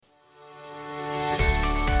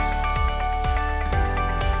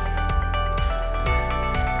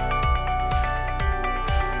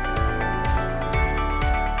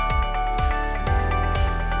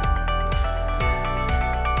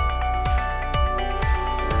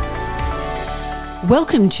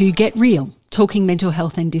Welcome to Get Real, Talking Mental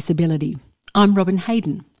Health and Disability. I'm Robin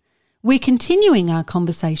Hayden. We're continuing our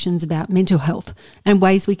conversations about mental health and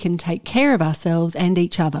ways we can take care of ourselves and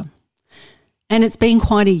each other. And it's been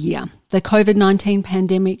quite a year. The COVID-19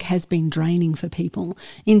 pandemic has been draining for people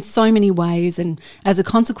in so many ways, and as a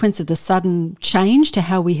consequence of the sudden change to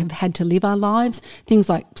how we have had to live our lives, things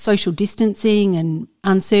like social distancing and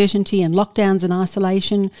uncertainty and lockdowns and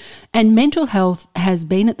isolation, and mental health has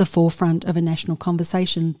been at the forefront of a national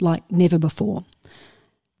conversation like never before.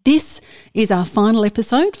 This is our final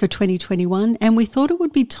episode for 2021, and we thought it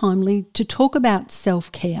would be timely to talk about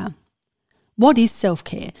self-care. What is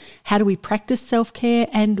self-care? How do we practice self-care,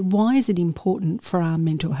 and why is it important for our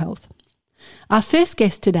mental health? Our first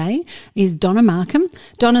guest today is Donna Markham.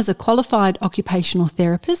 Donna's a qualified occupational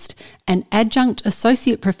therapist, an adjunct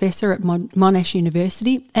associate professor at Monash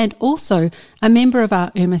University, and also a member of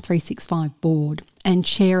our IRMA 365 board and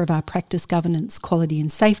chair of our Practice Governance, Quality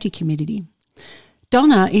and Safety Committee.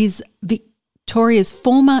 Donna is Victoria's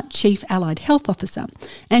former Chief Allied Health Officer,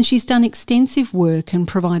 and she's done extensive work and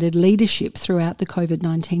provided leadership throughout the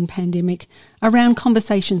COVID-19 pandemic around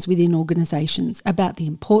conversations within organisations about the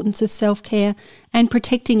importance of self-care and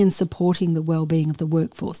protecting and supporting the well-being of the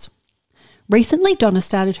workforce. Recently, Donna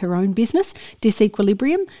started her own business,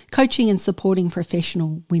 Disequilibrium, coaching and supporting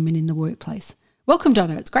professional women in the workplace. Welcome,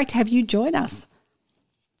 Donna. It's great to have you join us.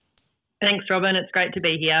 Thanks, Robin. It's great to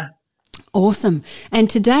be here. Awesome. And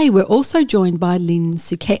today we're also joined by Lynn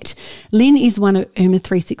Suquet. Lynn is one of IRMA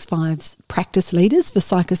 365's practice leaders for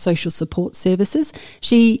psychosocial support services.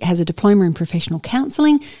 She has a diploma in professional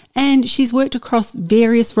counselling, and she's worked across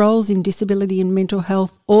various roles in disability and mental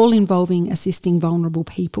health, all involving assisting vulnerable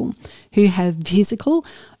people who have physical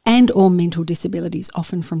and or mental disabilities,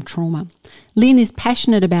 often from trauma. Lynn is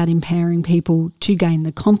passionate about empowering people to gain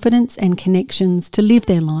the confidence and connections to live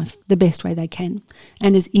their life the best way they can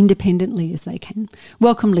and as independently as they can.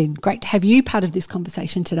 Welcome, Lynn. Great to have you part of this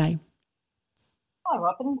conversation today. Hi,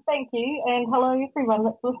 Robin. Thank you. And hello, everyone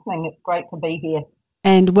that's listening. It's great to be here.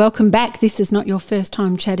 And welcome back. This is not your first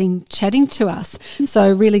time chatting to us.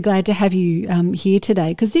 So really glad to have you here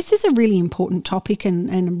today, because this is a really important topic, and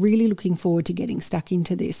I'm really looking forward to getting stuck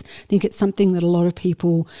into this. I think it's something that a lot of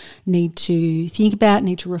people need to think about,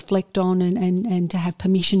 need to reflect on, and to have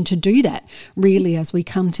permission to do that, really, as we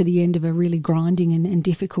come to the end of a really grinding and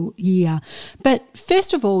difficult year. But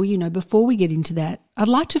first of all, before we get into that, I'd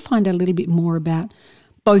like to find out a little bit more about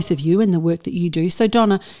both of you and the work that you do. So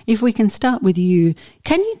Donna, if we can start with you,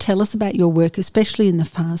 can you tell us about your work, especially in the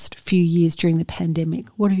past few years during the pandemic?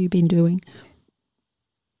 What have you been doing?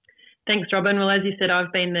 Thanks, Robin. Well, as you said,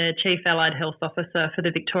 I've been the Chief Allied Health Officer for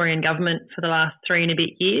the Victorian Government for the last 3 and a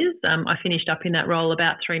bit years. I finished up in that role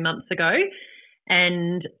about 3 months ago.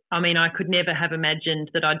 And I could never have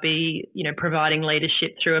imagined that I'd be, providing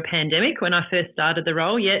leadership through a pandemic when I first started the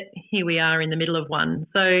role, yet here we are in the middle of one.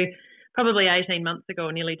 So probably 18 months ago,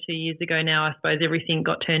 or nearly 2 years ago now, I suppose everything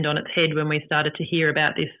got turned on its head when we started to hear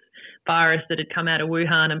about this virus that had come out of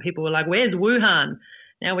Wuhan, and people were like, where's Wuhan?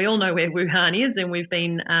 Now, we all know where Wuhan is, and we've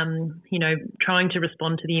been, trying to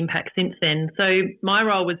respond to the impact since then. So my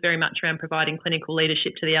role was very much around providing clinical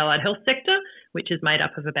leadership to the allied health sector, which is made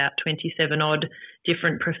up of about 27-odd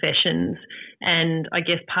different professions. And I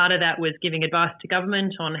guess part of that was giving advice to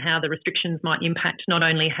government on how the restrictions might impact not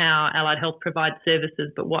only how allied health provides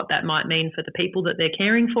services, but what that might mean for the people that they're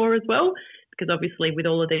caring for as well. Because obviously with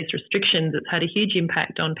all of these restrictions, it's had a huge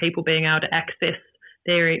impact on people being able to access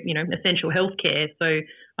their, essential healthcare. So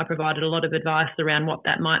I provided a lot of advice around what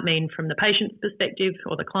that might mean from the patient's perspective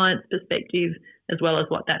or the client's perspective, as well as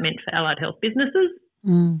what that meant for allied health businesses.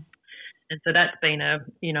 Mm. And so that's been a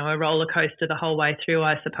roller coaster the whole way through,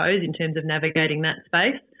 I suppose, in terms of navigating that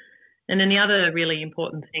space. And then the other really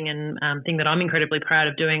important thing and thing that I'm incredibly proud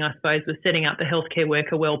of doing, I suppose, was setting up the Healthcare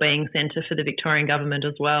Worker Wellbeing Centre for the Victorian Government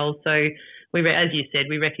as well. So as you said,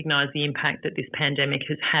 we recognise the impact that this pandemic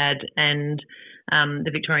has had, and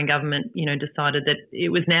the Victorian Government, decided that it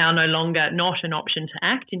was now no longer not an option to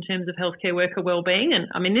act in terms of healthcare worker wellbeing. And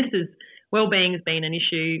wellbeing has been an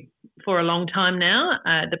issue for a long time now.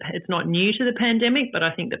 It's not new to the pandemic, but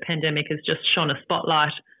I think the pandemic has just shone a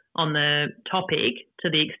spotlight on the topic to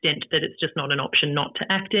the extent that it's just not an option not to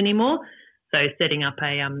act anymore. So setting up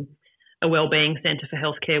a wellbeing centre for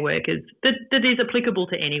healthcare workers that is applicable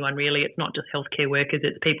to anyone really. It's not just healthcare workers,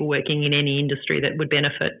 it's people working in any industry that would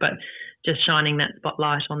benefit, but just shining that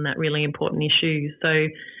spotlight on that really important issue. So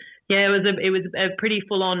yeah, it was a pretty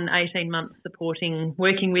full-on 18 months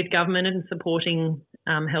working with government and supporting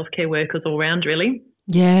healthcare workers all round really.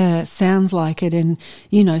 Yeah, sounds like it. And,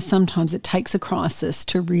 sometimes it takes a crisis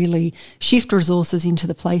to really shift resources into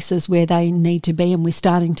the places where they need to be. And we're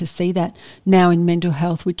starting to see that now in mental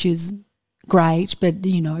health, which is great. But,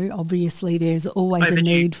 obviously there's always overdue. A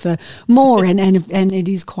need for more and it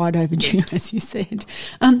is quite overdue, as you said.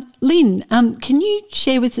 Lynn, can you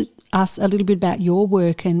share with us a little bit about your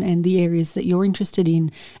work and the areas that you're interested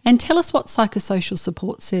in, and tell us what psychosocial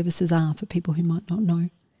support services are for people who might not know?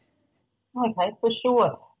 Okay, for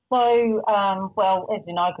sure. So, as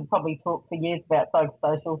you know, I could probably talk for years about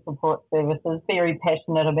psychosocial support services, very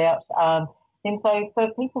passionate about. And so for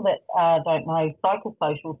people that don't know,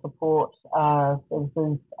 psychosocial support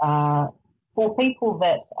services for people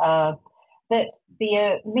that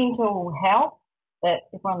their mental health, that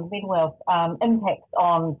everyone's mental health impacts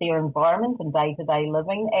on their environment and day-to-day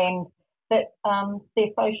living, and that their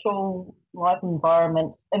social life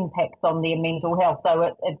environment impacts on their mental health. So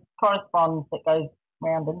it corresponds, it goes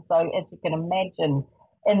round. And so as you can imagine,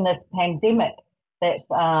 in this pandemic, that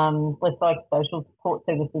with psychosocial support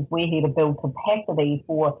services, we're here to build capacity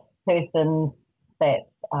for persons that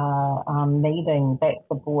are needing that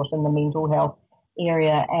support in the mental health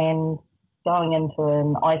area, and going into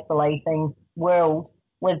an isolating world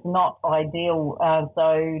was not ideal.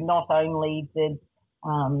 So not only did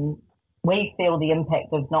we feel the impact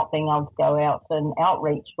of not being able to go out and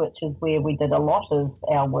outreach, which is where we did a lot of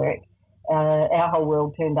our work, our whole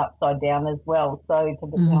world turned upside down as well. So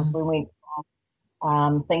we went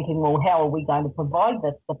thinking, well, how are we going to provide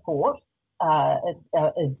this support?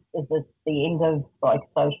 Is this the end of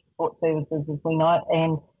social support services as we know it?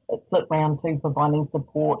 And it flipped round to providing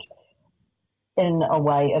support in a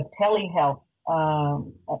way of telehealth.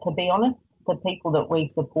 To be honest, the people that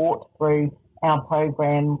we support through our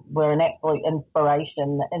program were an absolute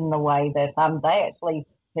inspiration in the way that they actually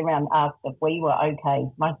came around and asked if we were okay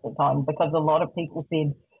most of the time, because a lot of people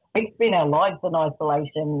said, we spend our lives in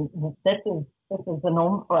isolation. This is the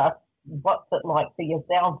norm for us. What's it like for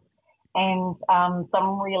yourself? And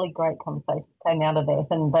some really great conversations came out of that,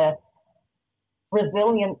 and the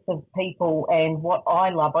resilience of people. And what I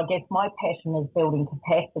love, I guess my passion is building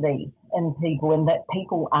capacity in people, and that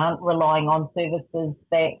people aren't relying on services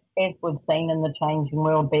that, as we've seen in the changing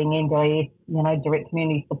world, being NDIS, direct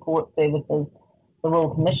community support services. The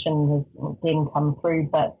Royal Commission has again come through,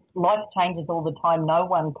 but life changes all the time. No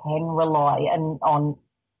one can rely on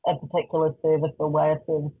a particular service or way a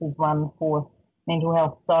service is run for mental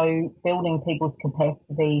health. So building people's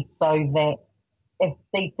capacity so that if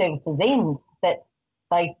these services end, that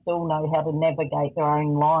they still know how to navigate their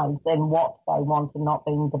own lives and what they want, and not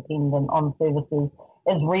being dependent on services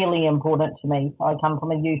is really important to me. I come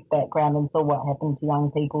from a youth background and saw what happened to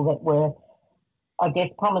young people that were, I guess,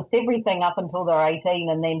 promised everything up until they're 18,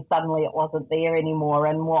 and then suddenly it wasn't there anymore,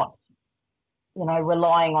 and what,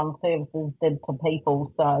 relying on services did to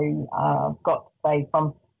people. So I've got to say,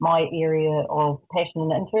 from my area of passion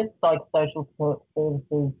and interest, psychosocial support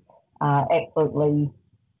services are absolutely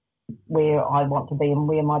where I want to be and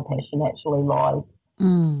where my passion actually lies.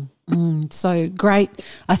 So great.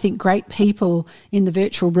 I think great people in the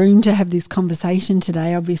virtual room to have this conversation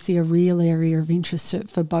today. Obviously a real area of interest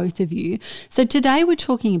for both of you. So today we're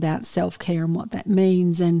talking about self-care and what that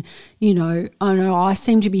means. And, I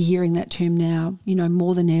seem to be hearing that term now,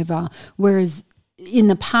 more than ever, whereas in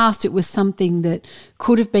the past it was something that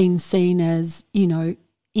could have been seen as,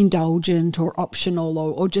 indulgent or optional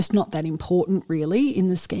or just not that important really in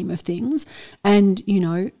the scheme of things. And,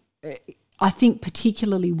 I think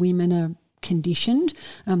particularly women are conditioned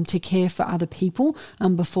to care for other people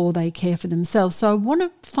before they care for themselves. So I want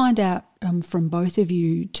to find out from both of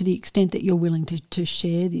you, to the extent that you're willing to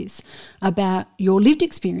share this, about your lived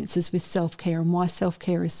experiences with self-care and why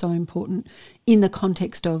self-care is so important in the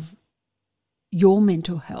context of your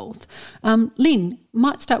mental health. Lynn,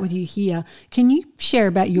 might start with you here. Can you share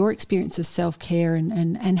about your experience of self-care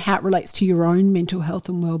and how it relates to your own mental health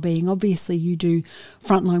and well-being? Obviously, you do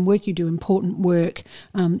frontline work, you do important work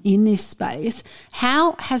in this space.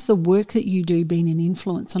 How has the work that you do been an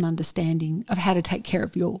influence on understanding of how to take care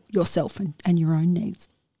of yourself and your own needs?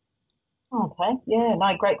 Okay,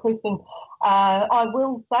 great question. I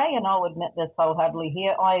will say, and I'll admit this wholeheartedly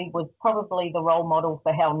here, I was probably the role model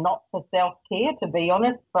for how not to self-care, to be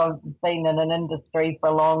honest. I've been in an industry for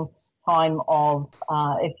a long time of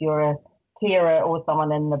if you're a carer or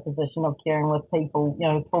someone in the position of caring with people,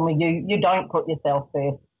 for me, you don't put yourself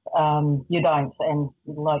first. You don't. And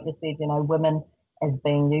like you said, women as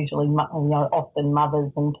being usually, often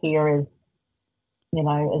mothers and carers,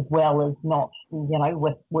 as well as not,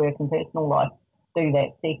 with work and personal life, do that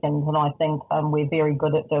second. And I think we're very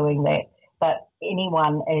good at doing that. But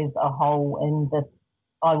anyone as a whole in this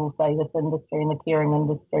I will say, this industry and the caring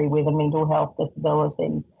industry where the mental health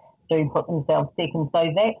disabilities do put themselves second. So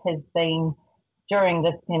that has been, during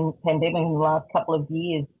this pandemic in the last couple of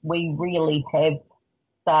years, we really have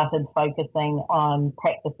started focusing on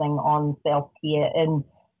practicing on self-care and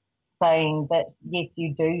saying that, yes,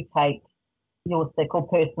 you do take your sick or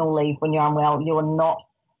personal leave when you're unwell. You're not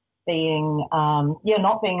being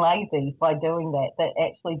lazy by doing that. That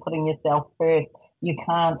actually putting yourself first. You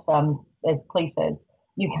can't, as cliches,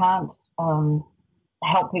 you can't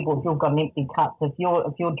help people if you've got an empty cup. If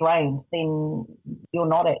you're drained, then you're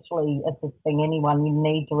not actually assisting anyone. You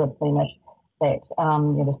need to replenish that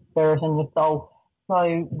your spirit and your soul.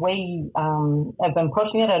 So we have been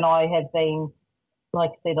pushing it, and I have been,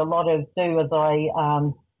 like I said, a lot of do as I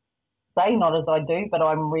say, not as I do, but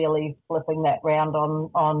I'm really flipping that round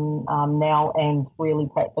on now and really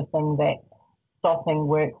practicing that stopping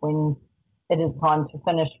work when it is time to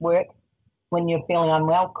finish work. When you're feeling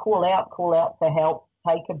unwell, call out for help,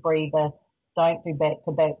 take a breather, don't do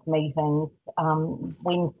back-to-back meetings.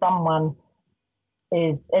 When someone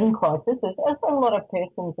is in crisis, there's a lot of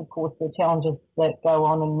persons, of course, the challenges that go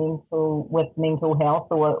on with mental health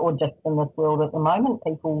or just in this world at the moment.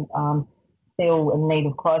 People feel in need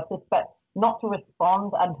of crisis, but not to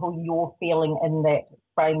respond until you're feeling in that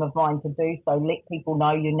frame of mind to do so. Let people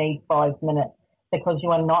know you need 5 minutes, because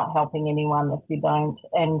you are not helping anyone if you don't.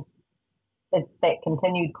 And it's that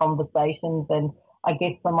continued conversations, and I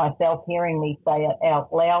guess for myself, hearing me say it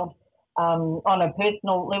out loud. On a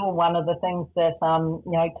personal level, one of the things that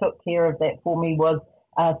took care of that for me was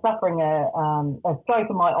suffering a stroke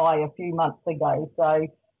in my eye a few months ago. So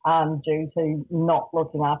due to not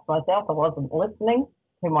looking after myself, I wasn't listening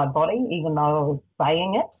to my body, even though I was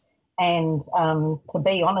saying it. And to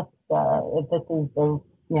be honest, this is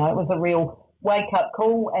it was a real wake-up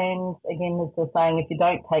call. And again, as the saying, if you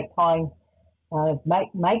don't take time,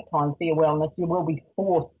 make time for your wellness, you will be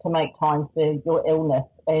forced to make time for your illness.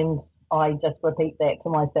 And I just repeat that to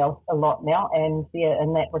myself a lot now. And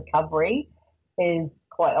and that recovery is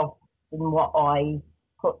quite often what I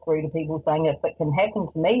put through to people, saying if it can happen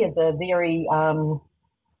to me as a very,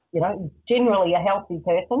 generally a healthy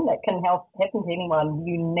person, that can happen to anyone.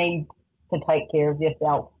 You need to take care of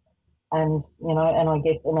yourself. And, and I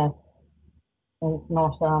guess it's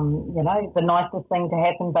not, the nicest thing to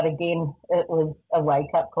happen, but again, it was a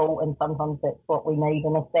wake-up call, and sometimes that's what we need.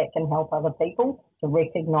 And if that can help other people to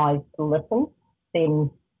recognise, to listen, then,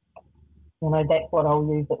 that's what I'll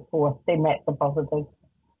use it for. Then that's a positive.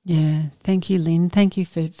 Yeah, thank you, Lynn. Thank you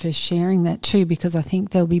for sharing that too, because I think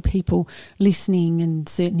there'll be people listening, and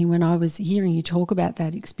certainly when I was hearing you talk about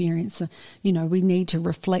that experience, we need to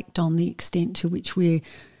reflect on the extent to which we're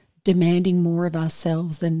demanding more of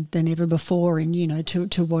ourselves than ever before, and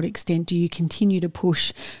to what extent do you continue to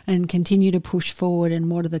push forward,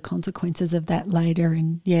 and what are the consequences of that later.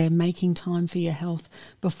 And making time for your health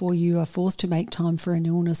before you are forced to make time for an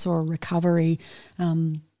illness or a recovery.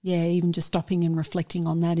 Even just stopping and reflecting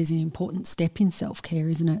on that is an important step in self-care,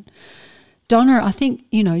 isn't it? Donna, I think,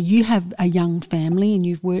 you have a young family and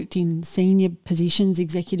you've worked in senior positions,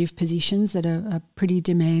 executive positions that are pretty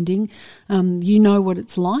demanding. You know what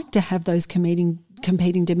it's like to have those competing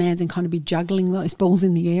demands and kind of be juggling those balls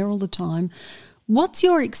in the air all the time. What's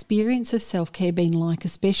your experience of self-care been like,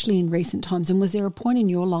 especially in recent times? And was there a point in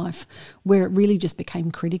your life where it really just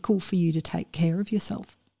became critical for you to take care of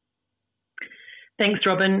yourself? Thanks,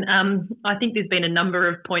 Robin. I think there's been a number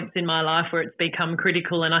of points in my life where it's become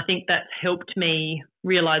critical, and I think that's helped me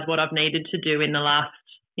realise what I've needed to do in the last,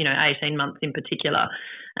 18 months in particular.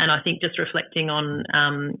 And I think just reflecting on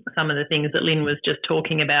some of the things that Lynn was just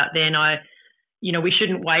talking about then, we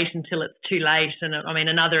shouldn't wait until it's too late. And I mean,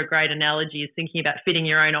 another great analogy is thinking about fitting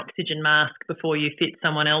your own oxygen mask before you fit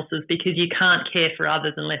someone else's, because you can't care for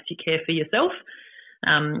others unless you care for yourself.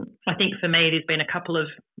 I think for me, there's been a couple of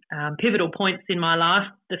pivotal points in my life.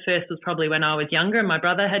 The first was probably when I was younger and my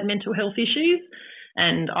brother had mental health issues,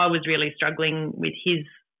 and I was really struggling with his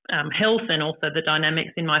health and also the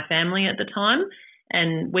dynamics in my family at the time.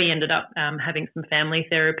 And we ended up having some family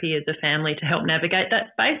therapy as a family to help navigate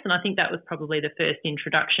that space. And I think that was probably the first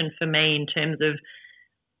introduction for me in terms of,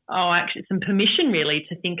 actually some permission really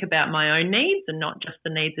to think about my own needs and not just the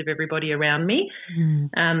needs of everybody around me.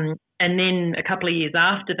 And then a couple of years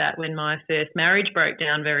after that, when my first marriage broke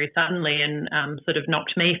down very suddenly and sort of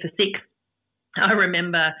knocked me for six, I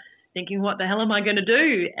remember thinking, what the hell am I going to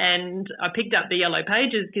do? And I picked up the Yellow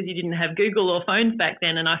Pages, because you didn't have Google or phones back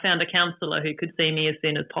then, and I found a counsellor who could see me as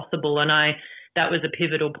soon as possible. And that was a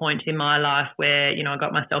pivotal point in my life where, I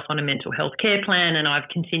got myself on a mental health care plan, and I've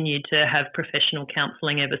continued to have professional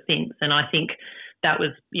counselling ever since. And I think that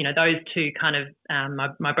was, those two kind of,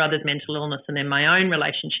 my brother's mental illness and then my own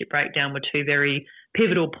relationship breakdown were two very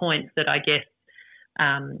pivotal points that I guess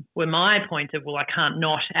were my point of, well, I can't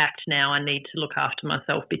not act now. I need to look after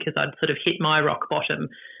myself because I'd sort of hit my rock bottom.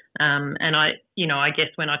 And I guess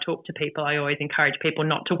when I talk to people, I always encourage people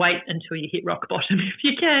not to wait until you hit rock bottom if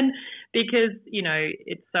you can, because,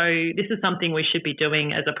 this is something we should be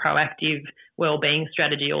doing as a proactive wellbeing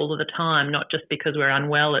strategy all of the time, not just because we're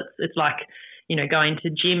unwell. It's like, going to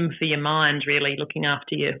gym for your mind, really looking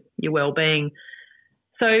after your wellbeing.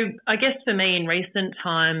 So I guess for me in recent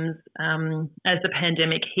times, as the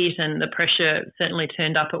pandemic hit and the pressure certainly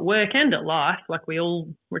turned up at work and at life, like we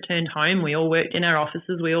all returned home, we all worked in our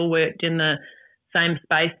offices, we all worked in the same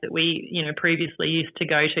space that we, previously used to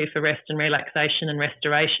go to for rest and relaxation and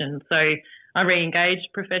restoration. So I re-engaged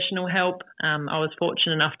professional help. I was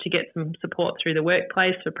fortunate enough to get some support through the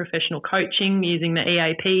workplace for professional coaching using the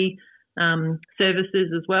EAP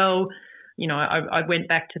services as well. I went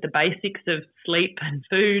back to the basics of sleep and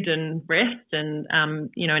food and rest and,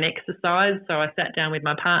 and exercise. So I sat down with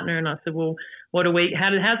my partner and I said, well,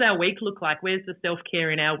 how's our week look like? Where's the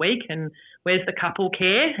self-care in our week, and where's the couple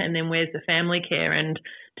care, and then where's the family care? And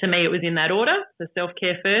to me, it was in that order: the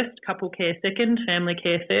self-care first, couple care second, family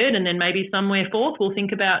care third, and then maybe somewhere fourth we'll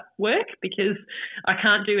think about work, because I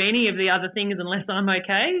can't do any of the other things unless I'm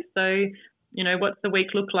okay. So, what's the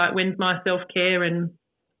week look like? When's my self-care? And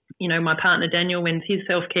my partner Daniel, when's his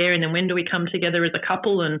self-care? And then when do we come together as a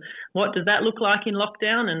couple, and what does that look like in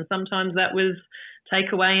lockdown? And sometimes that was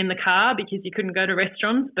takeaway in the car because you couldn't go to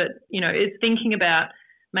restaurants. But, it's thinking about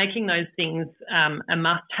making those things a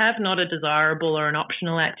must-have, not a desirable or an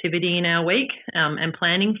optional activity in our week, and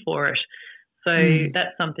planning for it. So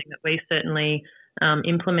that's something that we certainly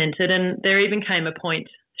implemented. And there even came a point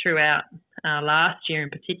throughout last year in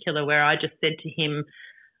particular where I just said to him,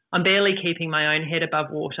 I'm barely keeping my own head above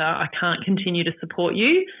water. I can't continue to support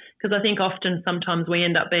you, because I think often sometimes we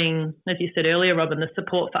end up being, as you said earlier, Robin, the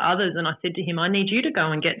support for others. And I said to him, I need you to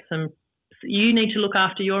go and you need to look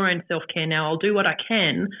after your own self-care now. I'll do what I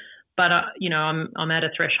can, but, I'm at a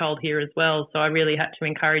threshold here as well. So I really had to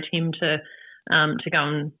encourage him to go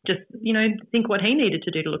and just, think what he needed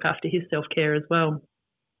to do to look after his self-care as well.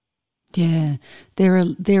 Yeah, there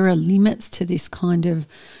are limits to this kind of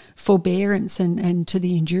forbearance and to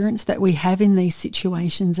the endurance that we have in these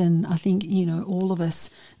situations. And I think, all of us,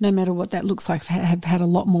 no matter what that looks like, have had a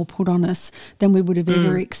lot more put on us than we would have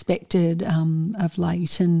ever expected of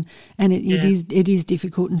late. And it is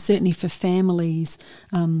difficult, and certainly for families,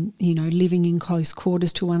 living in close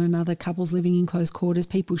quarters to one another, couples living in close quarters,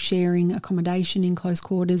 people sharing accommodation in close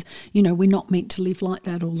quarters. We're not meant to live like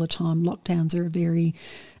that all the time. Lockdowns are a very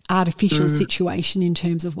artificial situation in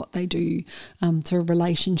terms of what they do to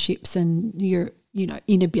relationships and your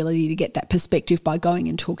inability to get that perspective by going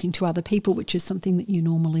and talking to other people, which is something that you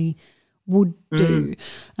normally would do.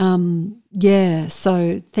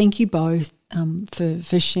 So thank you both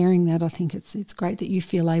for sharing that. I think it's great that you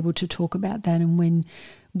feel able to talk about that, and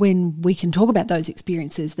when we can talk about those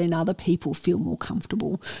experiences, then other people feel more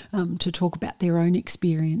comfortable to talk about their own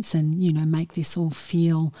experience and, make this all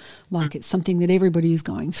feel like it's something that everybody is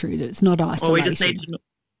going through, that it's not isolated. Well, we just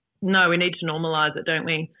need to normalise it, don't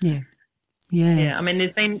we? Yeah. I mean,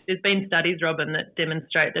 there's been studies, Robin, that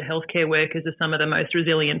demonstrate that healthcare workers are some of the most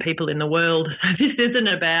resilient people in the world. So this isn't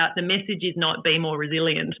about, the message is not be more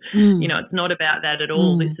resilient. It's not about that at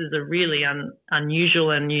all. This is a really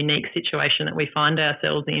unusual and unique situation that we find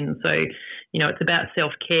ourselves in. So, it's about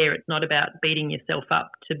self-care. It's not about beating yourself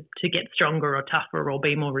up to get stronger or tougher or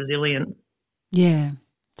be more resilient. Yeah,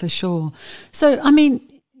 for sure. So, I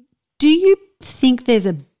mean, do you think there's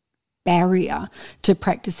a barrier to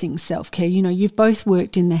practicing self-care? You've both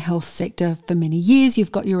worked in the health sector for many years.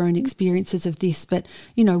 You've got your own experiences of this, but,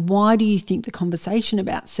 why do you think the conversation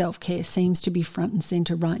about self-care seems to be front and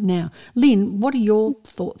centre right now? Lynn, what are your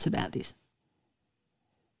thoughts about this?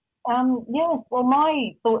 Well,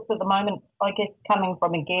 my thoughts at the moment, I guess, coming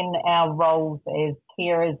from, again, our roles as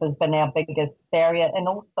carers has been our biggest barrier. And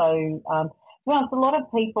also, it's a lot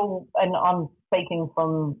of people, and I'm speaking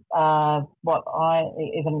from what I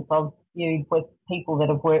even I've viewed with people that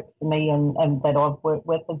have worked for me and that I've worked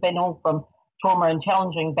with, have been all from trauma and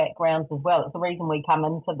challenging backgrounds as well. It's the reason we come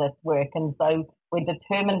into this work, and so we're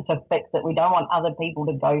determined to fix it. We don't want other people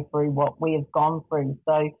to go through what we have gone through,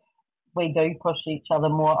 so we do push each other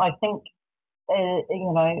more. I think,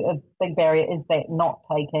 a big barrier is that not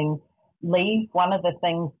taking leave. One of the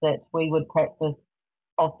things that we would practice,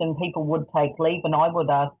 often people would take leave, and I would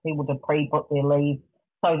ask people to pre-book their leave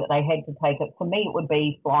so that they had to take it. For me, it would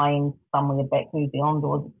be flying somewhere back New Zealand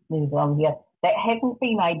or New Zealand here. That hasn't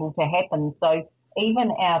been able to happen. So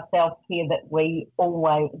even our self-care that we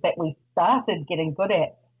started getting good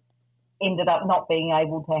at ended up not being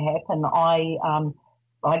able to happen.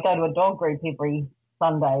 I go to a dog group every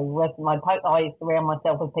Sunday with I surround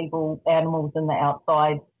myself with people, animals in the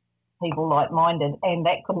outside, people like-minded, and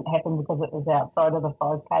that couldn't happen because it was outside of the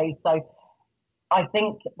 5K. So I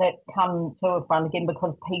think that come to a front again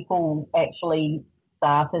because people actually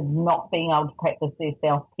started not being able to practice their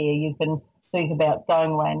self-care. You can speak about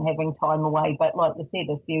going away and having time away, but like you said,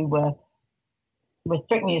 if you were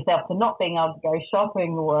restricting yourself to not being able to go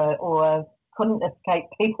shopping or couldn't escape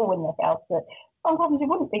people in the house that sometimes you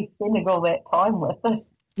wouldn't be spending all that time with,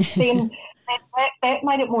 then that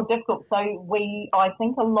made it more difficult. So I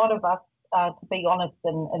think a lot of us, to be honest,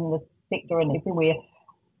 in this sector and everywhere,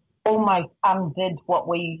 almost undid what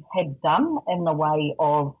we had done in the way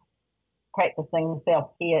of practicing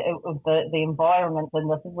self-care. It was the environment, and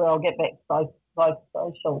this is where I'll get back to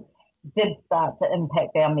social, did start to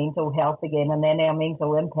impact our mental health again, and then our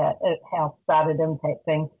mental health started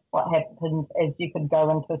impacting what happened as you could go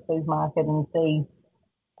into a supermarket and see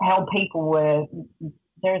how people were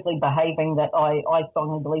seriously behaving that I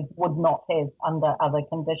strongly believe would not have under other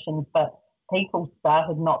conditions, but people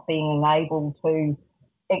started not being able to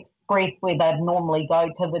express where they'd normally go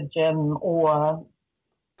to the gym or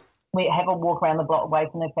have a walk around the block away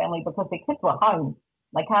from their family because their kids were home.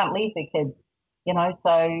 They can't leave their kids,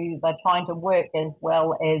 so they're trying to work as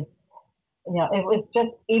well as, it was just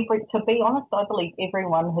to be honest, I believe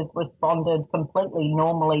everyone has responded completely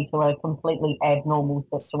normally to a completely abnormal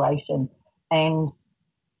situation. And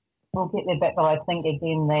we'll get there back, but I think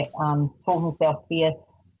again that talking self-care,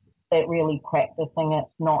 that really practicing it's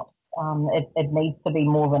not, it needs to be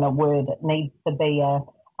more than a word. It needs to be a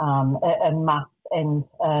must. And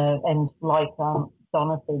like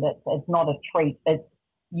Donna said, it's not a treat.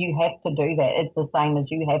 You have to do that. It's the same as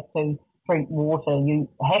you have to drink water. You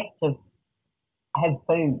have to have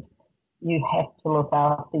food. You have to look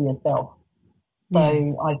after yourself.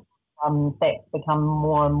 So that's become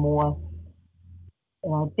more and more,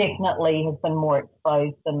 definitely has been more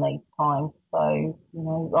exposed in these times. So,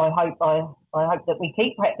 I hope that we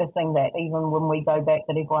keep practicing that even when we go back,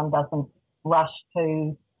 that everyone doesn't rush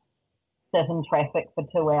to sit in traffic for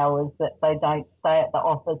 2 hours, that they don't stay at the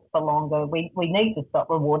office for longer. We need to stop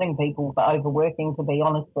rewarding people for overworking, to be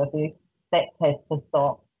honest with you. That has to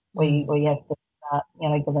stop. We have to start,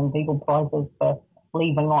 giving people prizes for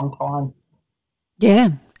leaving on time. Yeah,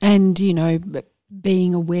 and,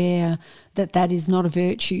 being aware that is not a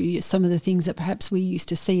virtue. Some of the things that perhaps we used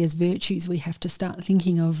to see as virtues, we have to start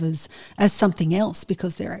thinking of as something else,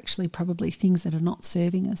 because they're actually probably things that are not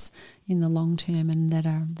serving us in the long term and that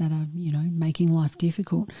are making life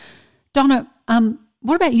difficult. Donna,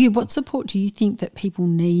 what about you? What support do you think that people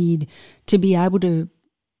need to be able to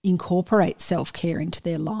incorporate self-care into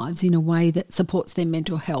their lives in a way that supports their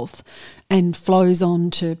mental health and flows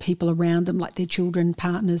on to people around them, like their children,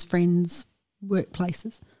 partners, friends,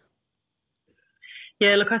 workplaces?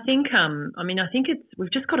 Yeah, look, I think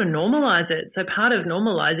we've just got to normalise it. So part of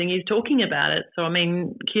normalising is talking about it. So,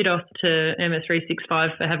 kudos to Emma 365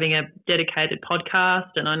 for having a dedicated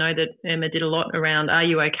podcast. And I know that Emma did a lot around Are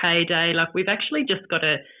You OK Day. Like, we've actually just got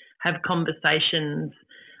to have conversations,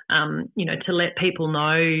 to let people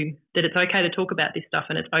know that it's okay to talk about this stuff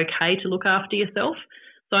and it's okay to look after yourself.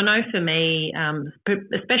 So I know for me,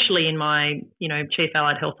 especially in my, Chief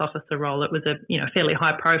Allied Health Officer role, it was a, fairly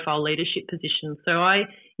high profile leadership position. So I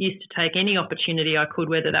used to take any opportunity I could,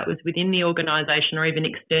 whether that was within the organisation or even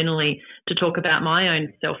externally, to talk about my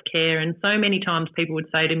own self-care. And so many times people would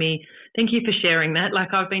say to me, thank you for sharing that.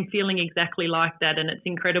 Like, I've been feeling exactly like that. And it's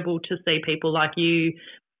incredible to see people like you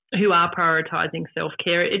who are prioritising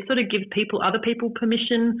self-care. It sort of gives other people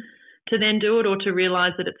permission to then do it, or to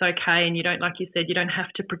realise that it's okay, and you don't, like you said, you don't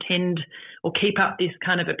have to pretend or keep up this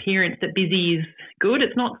kind of appearance that busy is good.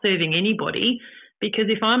 It's not serving anybody, because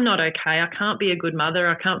if I'm not okay, I can't be a good mother,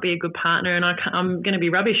 I can't be a good partner, and I'm going to be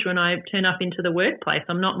rubbish when I turn up into the workplace.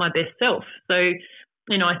 I'm not my best self. So,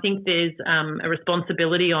 I think there's a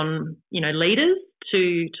responsibility on, leaders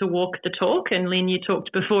to walk the talk. And Lynn, you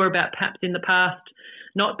talked before about perhaps in the past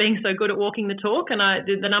not being so good at walking the talk. And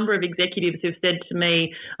the number of executives who've said to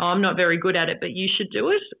me, I'm not very good at it, but you should do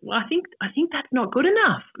it. Well, I think that's not good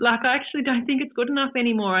enough. Like, I actually don't think it's good enough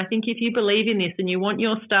anymore. I think if you believe in this and you want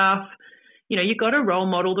your staff, you've got to role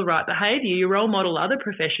model the right behaviour. You role model other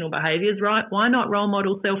professional behaviours, right? Why not role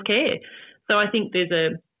model self-care? So I think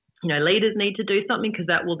there's leaders need to do something, because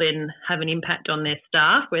that will then have an impact on their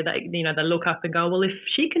staff, where they look up and go, well, if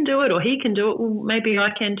she can do it or he can do it, well, maybe I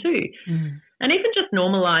can too. And even just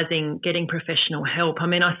normalising getting professional help. I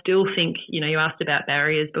mean, I still think, you asked about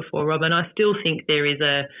barriers before, Robin. I still think there is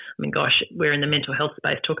we're in the mental health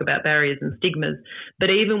space, talk about barriers and stigmas.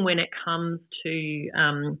 But even when it comes to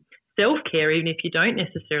self-care, even if you don't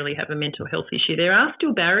necessarily have a mental health issue, there are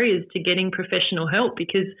still barriers to getting professional help,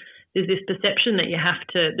 because there's this perception that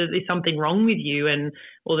there's something wrong with you,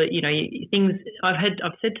 or that, things.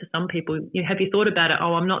 I've said to some people, have you thought about it?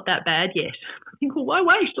 Oh, I'm not that bad yet. I think, well, why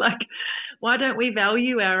wait? Why don't we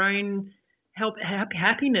value our own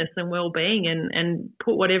happiness and well-being and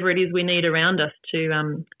put whatever it is we need around us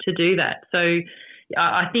to do that? So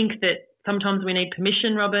I think that sometimes we need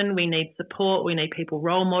permission, Robin. We need support. We need people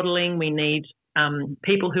role modelling. We need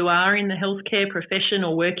people who are in the healthcare profession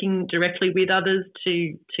or working directly with others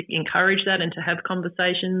to encourage that and to have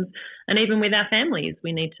conversations. And even with our families,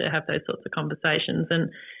 we need to have those sorts of conversations and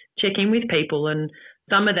check in with people. And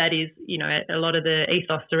some of that is, a lot of the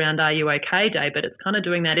ethos around Are You OK Day, but it's kind of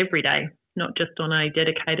doing that every day, not just on a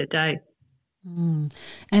dedicated day.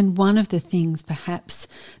 And one of the things perhaps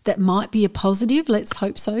that might be a positive, let's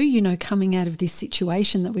hope so, coming out of this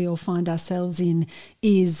situation that we all find ourselves in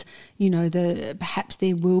is, perhaps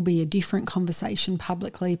there will be a different conversation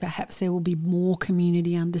publicly, perhaps there will be more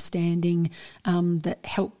community understanding that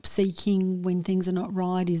help seeking when things are not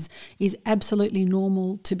right is absolutely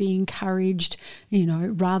normal to be encouraged,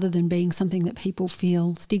 rather than being something that people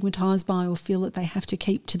feel stigmatised by or feel that they have to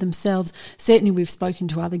keep to themselves. Certainly we've spoken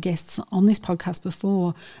to other guests on this podcast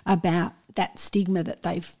before about that stigma that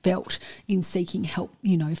they've felt in seeking help,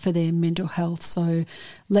 for their mental health. So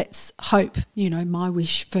let's hope, my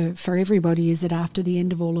wish for everybody is that after the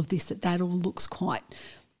end of all of this, that all looks quite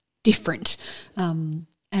different. Let's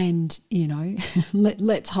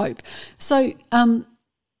hope. So,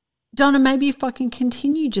 Donna, maybe if I can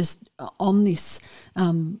continue just on this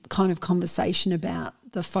kind of conversation about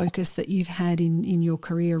the focus that you've had in your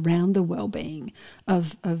career around the wellbeing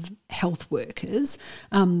of health workers,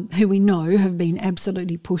 who we know have been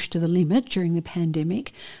absolutely pushed to the limit during the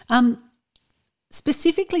pandemic.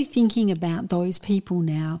 Specifically thinking about those people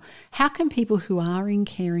now, how can people who are in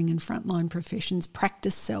caring and frontline professions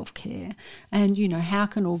practice self-care? And, how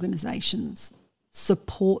can organisations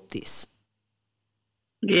support this?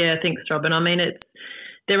 Yeah, thanks, Robin. I mean,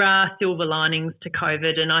 there are silver linings to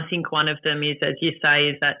COVID, and I think one of them is, as you say,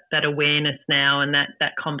 is that awareness now and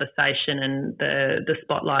that conversation and the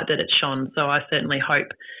spotlight that it's shone. So I certainly hope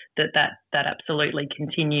that absolutely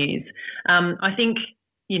continues. I think,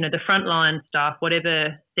 the frontline staff,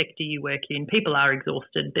 whatever sector you work in, people are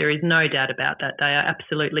exhausted. There is no doubt about that. They are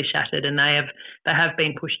absolutely shattered, and they have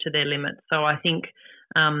been pushed to their limits. So I think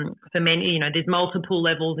for many, there's multiple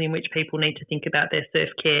levels in which people need to think about their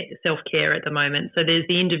self-care at the moment. So there's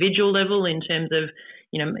the individual level in terms of,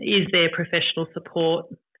 is there professional support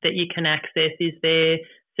that you can access? Is there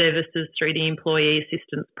services through the employee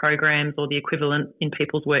assistance programs or the equivalent in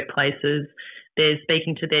people's workplaces? There's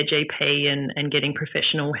speaking to their GP and getting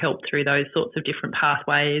professional help through those sorts of different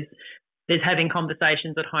pathways. There's having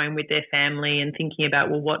conversations at home with their family and thinking about,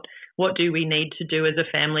 well, what do we need to do as a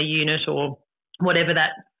family unit, or whatever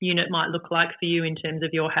that unit might look like for you in terms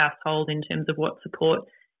of your household, in terms of what support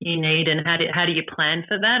you need, and how do you plan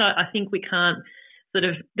for that? I think we can't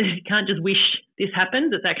just wish this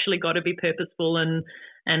happens. It's actually got to be purposeful and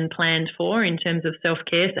planned for in terms of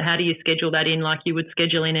self-care. So how do you schedule that in like you would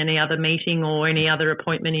schedule in any other meeting or any other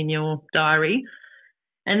appointment in your diary?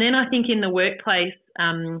 And then I think in the workplace,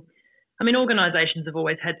 organisations have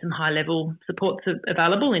always had some high-level supports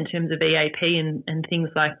available in terms of EAP and things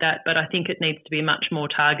like that, but I think it needs to be much more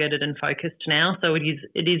targeted and focused now. So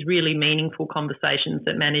it is really meaningful conversations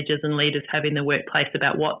that managers and leaders have in the workplace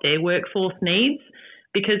about what their workforce needs,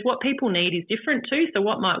 because what people need is different too. So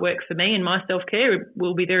what might work for me in my self-care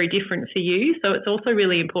will be very different for you. So it's also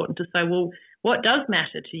really important to say, well, what does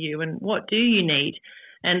matter to you and what do you need?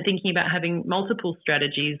 And thinking about having multiple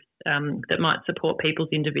strategies that might support people's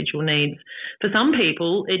individual needs. For some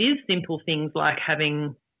people, it is simple things like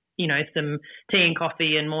having, some tea and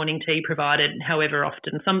coffee and morning tea provided however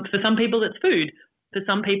often. For some people, it's food. For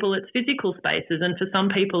some people, it's physical spaces. And for some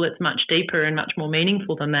people, it's much deeper and much more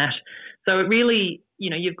meaningful than that. So it really,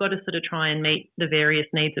 you've got to sort of try and meet the various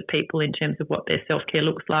needs of people in terms of what their self-care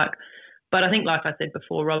looks like. But I think, like I said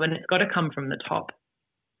before, Robin, it's got to come from the top.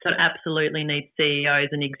 So it absolutely needs CEOs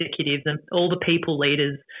and executives and all the people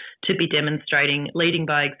leaders to be demonstrating, leading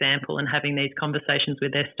by example and having these conversations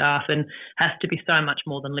with their staff, and has to be so much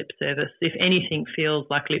more than lip service. If anything feels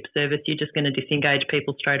like lip service, you're just going to disengage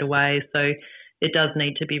people straight away. So it does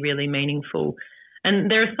need to be really meaningful.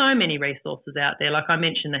 And there are so many resources out there. Like I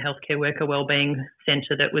mentioned, the Healthcare Worker Wellbeing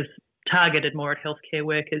Centre that was targeted more at healthcare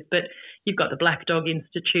workers, but you've got the Black Dog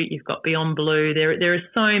Institute, you've got Beyond Blue. There are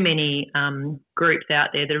so many groups out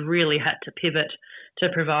there that have really had to pivot to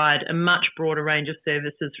provide a much broader range of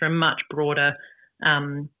services for a much broader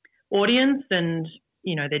audience, and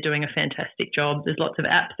they're doing a fantastic job. There's lots of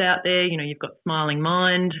apps out there. You've got Smiling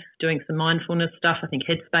Mind doing some mindfulness stuff. I think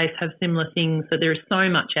Headspace have similar things. So there is so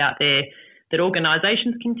much out there that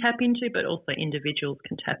organisations can tap into, but also individuals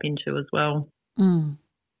can tap into as well. Mm.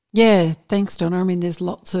 Yeah, thanks, Donna. I mean, there's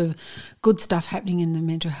lots of good stuff happening in the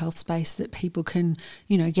mental health space that people can,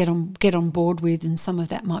 get on board with, and some of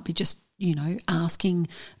that might be just, asking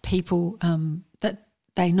people that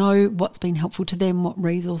they know what's been helpful to them, what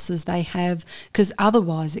resources they have, because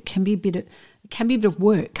otherwise it can be a bit of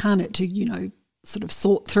work, can't it, to sort of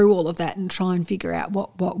sort through all of that and try and figure out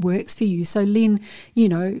what works for you. So, Lynn,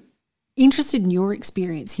 interested in your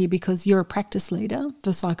experience here, because you're a practice leader for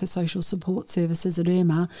psychosocial support services at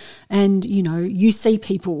IRMA, and you see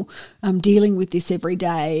people dealing with this every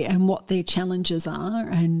day and what their challenges are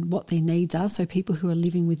and what their needs are. So people who are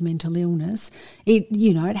living with mental illness, it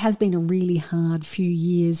has been a really hard few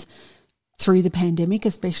years through the pandemic,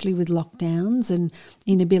 especially with lockdowns and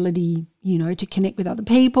inability, to connect with other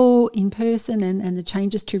people in person, and the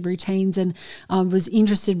changes to routines. And I was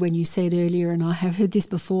interested when you said earlier, and I have heard this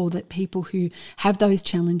before, that people who have those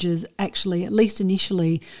challenges actually, at least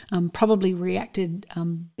initially, probably reacted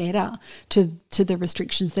better to the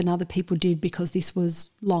restrictions than other people did, because this was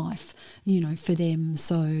life, for them.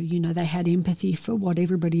 So, they had empathy for what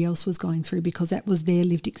everybody else was going through, because that was their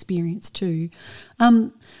lived experience too.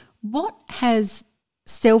 What has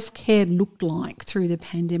self-care looked like through the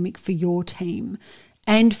pandemic for your team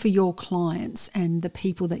and for your clients and the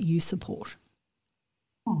people that you support?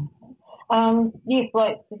 Yes,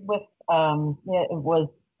 it was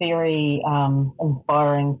very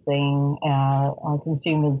inspiring seeing our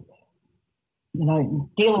consumers,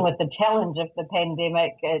 dealing with the challenge of the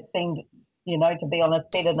pandemic. It seemed, to be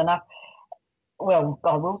honest, better than us. Well,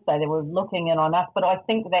 I will say they were looking in on us, but I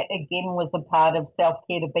think that again was a part of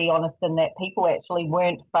self-care, to be honest, in that people actually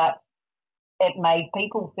weren't, but it made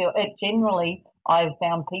people feel, I've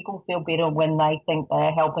found people feel better when they think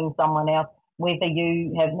they're helping someone else, whether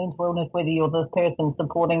you have mental illness, whether you're the person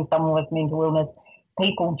supporting someone with mental illness.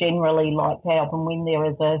 People generally like to help, and when there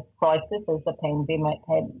is a crisis, as the pandemic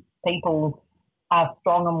had, people are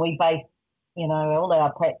strong, and we base, all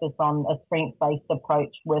our practice on a strength-based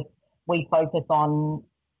approach with, we focus on,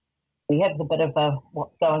 we have a bit of a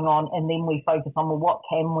what's going on, and then we focus on, well, what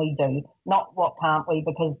can we do, not what can't we,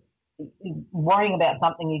 because worrying about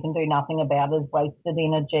something you can do nothing about is wasted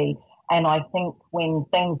energy. And I think when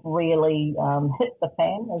things really hit the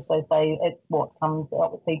fan, as they say, it's what comes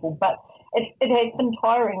out with people. But it has been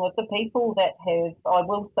tiring with the people that have, I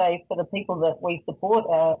will say, for the people that we support,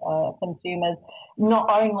 our consumers, not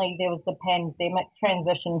only there was the pandemic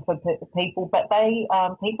transition for people, but they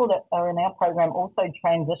people that are in our program also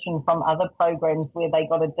transitioned from other programs where they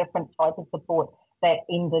got a different type of support that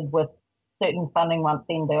ended with certain funding once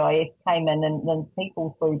NDIS came in, and then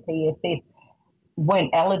people through PSS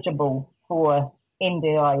weren't eligible for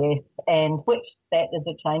NDIS, and which that is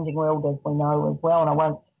a changing world, as we know as well. And I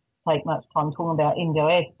won't take much time talking about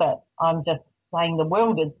NDIS, but I'm just saying the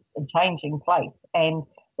world is a changing place, and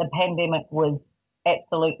the pandemic was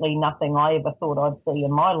absolutely nothing I ever thought I'd see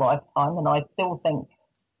in my lifetime. And I still think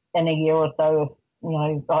in a year or so,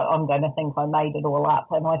 I'm going to think I made it all up.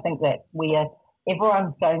 And I think that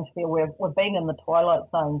everyone's going to feel we've been in the twilight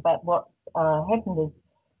zone. But what's happened is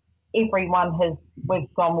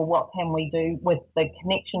we've gone, well, what can we do with the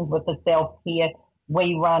connections with the self-care?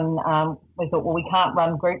 We thought, well, we can't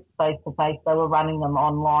run groups face-to-face, so we're running them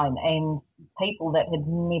online. And people that had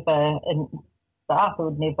never, and staff who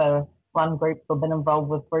had never run groups or been involved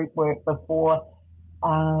with group work before,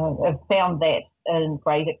 have found that a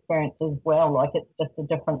great experience as well. Like, it's just a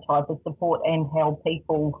different type of support, and how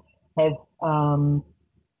people have come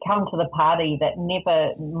to the party that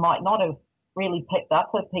might not have really picked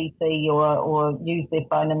up a PC or used their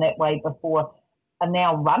phone in that way before, are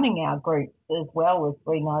now running our groups as well, as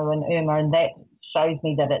we know in IRMA, and that shows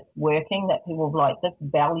me that it's working, that people have like this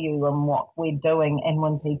value in what we're doing, and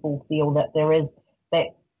when people feel that there is, that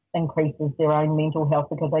increases their own mental health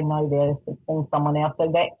because they know they're assisting someone else.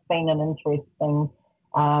 So that's been an interesting,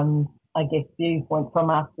 viewpoint from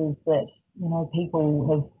us, is that, people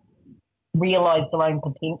have realised their own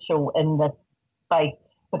potential in this space,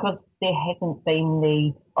 because there hasn't been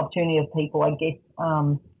the opportunity of people,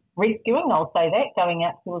 rescuing, I'll say that, going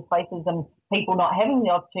out to those places and people not having the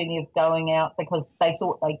opportunity of going out because they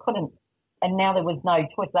thought they couldn't. And now there was no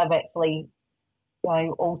choice. They've actually,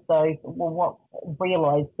 also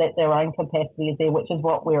realised that their own capacity is there, which is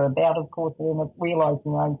what we're about, of course,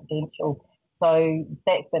 realising their own potential. So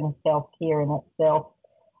that's been self-care in itself.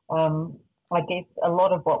 I guess a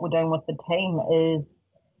lot of what we're doing with the team is,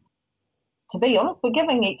 to be honest, we're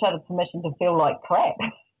giving each other permission to feel like crap.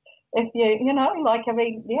 If you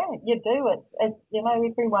do. It's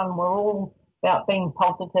everyone, we're all about being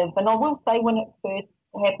positive. And I will say, when it first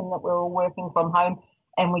happened that we were all working from home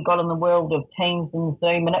and we got in the world of Teams and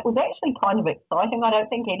Zoom, and it was actually kind of exciting. I don't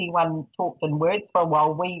think anyone talked in words for a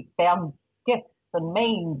while. We found gifts and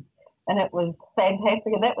memes, and it was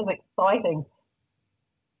fantastic, and that was exciting.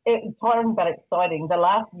 It was tiring but exciting. The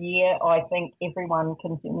last year, I think everyone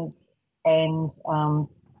continued, and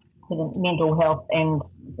mental health and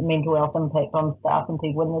the mental health impact on staff and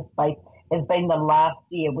people in this space has been the last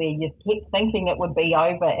year where you kept thinking it would be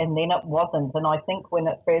over and then it wasn't. And I think when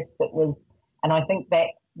at first it was, and I think that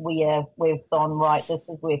we've gone, right, this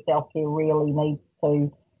is where self-care really needs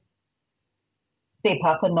to step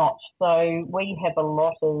up a notch. So we have a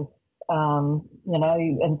lot of,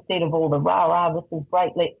 instead of all the rah-rah, this is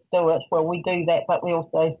great, let's do it. Well, we do that, but we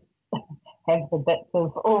also have the bits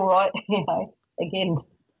of, all right, again,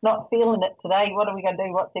 not feeling it today, what are we going to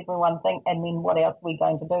do, what's everyone think, and then what else are we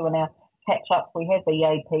going to do in our catch-ups? We have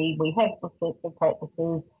EAP, we have reflective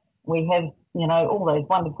practices, we have, all those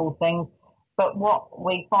wonderful things. But what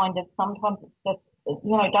we find is sometimes it's just,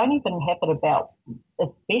 don't even have it about,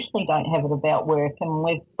 especially don't have it about work. And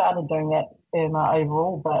we've started doing that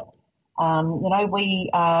overall. But,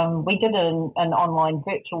 we did an online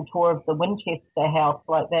virtual tour of the Winchester House,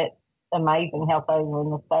 like that amazing house over in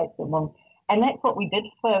the States. And that's what we did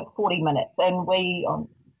for 40 minutes. And we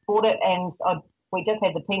bought it, and we just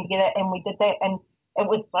had the team together and we did that. And it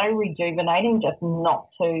was so rejuvenating just not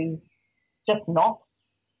to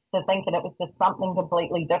think that it was just something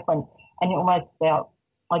completely different and almost felt,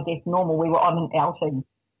 I guess, normal. We were on an outing,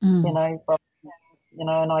 and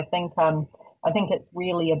I think it's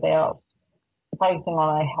really about focusing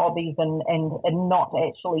on our hobbies and not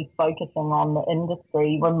actually focusing on the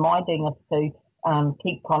industry, reminding us to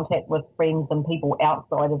keep contact with friends and people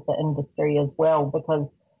outside of the industry as well, because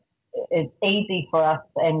it's easy for us,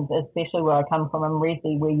 and especially where I come from in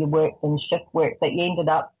Resi, where you worked in shift work, that you ended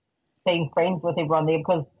up being friends with everyone there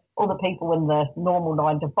because all the people in the normal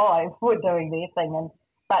 9 to 5 were doing their thing.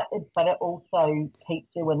 But it also keeps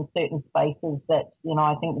you in certain spaces that,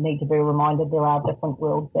 I think we need to be reminded there are different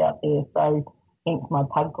worlds out there. So hence my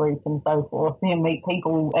pug group and so forth, meet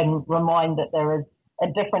people and remind that there is a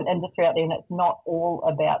different industry out there, and it's not all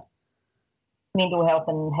about mental health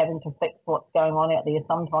and having to fix what's going on out there.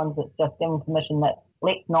 Sometimes it's just giving permission that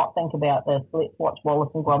let's not think about this, let's watch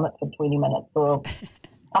Wallace and Gromit for 20 minutes or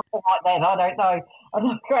something like that. I don't know. I'm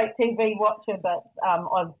not a great TV watcher, but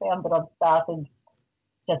I've found that I've started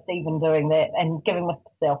just even doing that and giving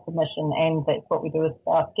myself permission, and that's what we do as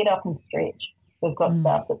staff. Get up and stretch. We've got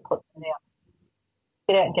staff that puts them out.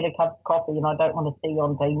 Get out and get a cup of coffee, and I don't want to see you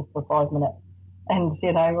on Teams for 5 minutes. And,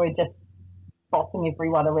 we're just bossing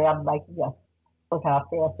everyone around, making us look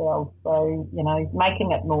after ourselves. So,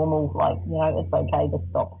 making it normal, it's okay to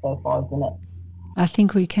stop for 5 minutes. I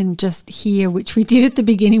think we can just hear, which we did at the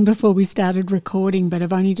beginning before we started recording, but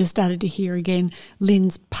I've only just started to hear again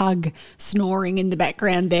Lynn's pug snoring in the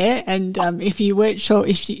background there. And if you weren't sure,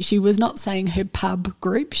 if she was not saying her pub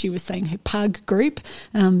group, she was saying her pug group,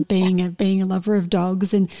 being a lover of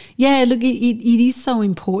dogs. And yeah, look, it is so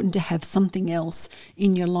important to have something else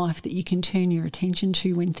in your life that you can turn your attention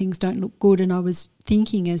to when things don't look good. And I was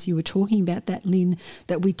thinking as you were talking about that, Lynn,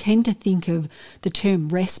 that we tend to think of the term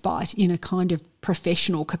respite in a kind of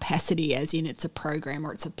professional capacity, as in it's a program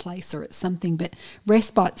or it's a place or it's something, but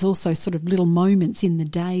respite's also sort of little moments in the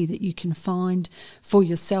day that you can find for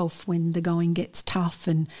yourself when the going gets tough,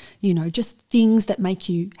 and just things that make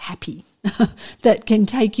you happy that can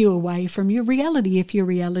take you away from your reality if your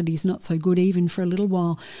reality is not so good, even for a little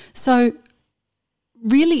while. So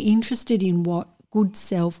really interested in what good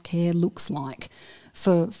self-care looks like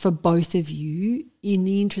for both of you, in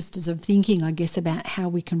the interests of thinking, I guess, about how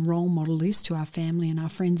we can role model this to our family and our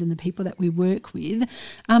friends and the people that we work with.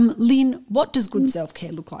 Lynn, what does good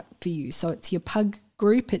self-care look like for you? So it's your pug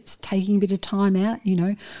group, it's taking a bit of time out,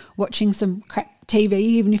 watching some crap TV,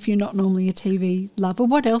 even if you're not normally a TV lover.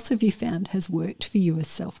 What else have you found has worked for you as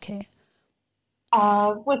self-care?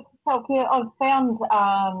 With self-care, I've found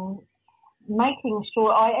making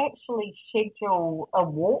sure I actually schedule a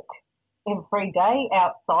walk every day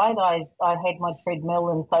outside. I had my treadmill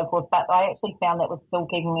and so forth, but I actually found that was still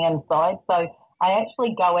keeping me inside. So I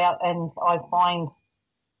actually go out and I find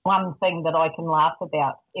one thing that I can laugh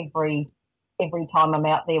about every time I'm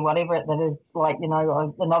out there, whatever it that is, like, you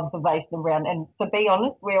know, an observation around. And to be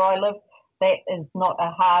honest, where I live, that is not a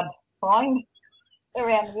hard find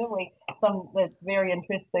around here. It's very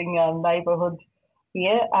interesting neighbourhood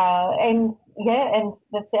here. And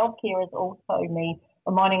the self-care is also me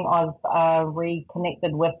reminding I've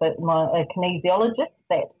reconnected with a kinesiologist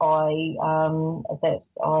that I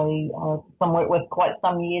some worked with quite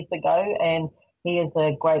some years ago, and he is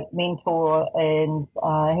a great mentor, and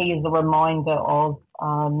he is a reminder of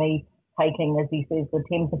me taking, as he says, the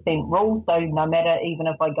 10% rule. So no matter, even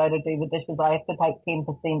if I go to do the dishes, I have to take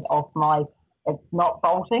 10% off it's not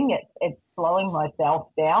faulting, it's slowing myself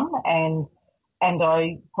down, and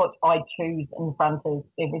I choose in front of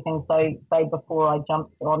everything. So say before I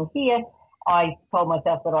jumped on here, I told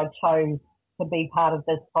myself that I chose to be part of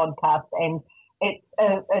this podcast, and it's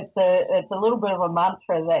a little bit of a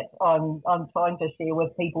mantra that I'm trying to share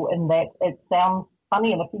with people, in that it sounds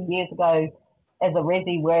funny. And a few years ago, as a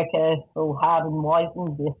resi worker, all hard and wise,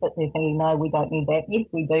 and they're sitting there thinking, no, we don't need that. Yes,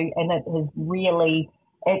 we do. And it has really,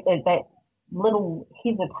 that little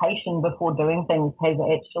hesitation before doing things has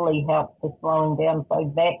actually helped with slowing down.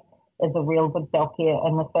 So that is a real good self-care,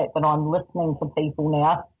 and the fact that I'm listening to people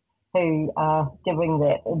now who are giving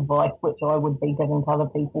that advice, which I would be giving to other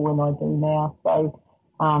people when I do now. So,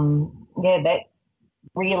 that's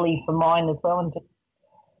really for mine as well, and just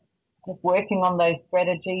working on those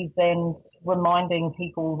strategies and reminding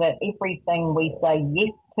people that everything we say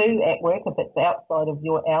yes to at work, if it's outside of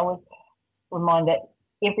your hours, remind that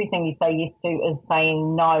everything you say yes to is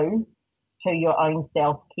saying no to your own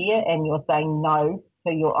self-care, and you're saying no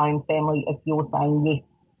to your own family if you're saying yes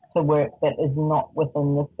to work that is not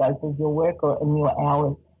within the scope of your work or in your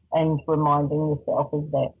hours, and reminding yourself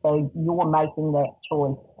of that. So you're making that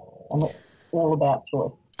choice, and it's all about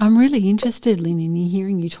choice. I'm really interested, Lynn, in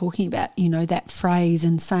hearing you talking about, you know, that phrase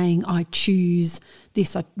and saying, I choose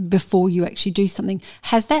this before you actually do something.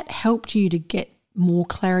 Has that helped you to get more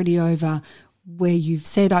clarity over where you've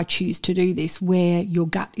said, I choose to do this, where your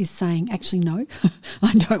gut is saying, actually, no,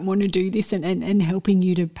 I don't want to do this, and helping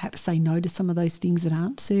you to perhaps say no to some of those things that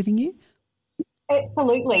aren't serving you?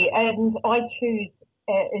 Absolutely. And I choose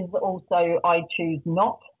is also I choose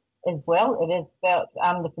not as well. It is about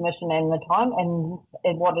the permission and the time, and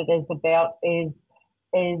what it is about is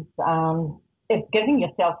it's giving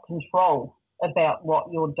yourself control about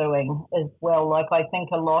what you're doing as well. Like, I think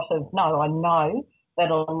I know that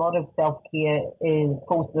a lot of self-care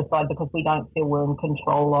falls to the side because we don't feel we're in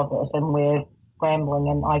control of it, and we're scrambling,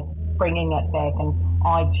 and bringing it back, and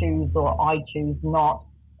I choose or I choose not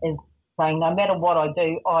is saying, no matter what I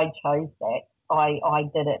do, I chose that. I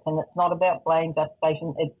did it. And it's not about blame,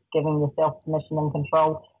 justification. It's giving yourself permission and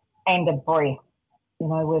control, and a breath. You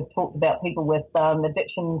know, we've talked about people with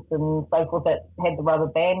addictions and so forth that had the rubber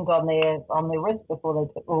band on their wrist before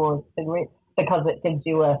they took, or a cigarette, because it gives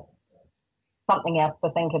you something else to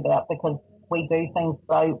think about, because we do things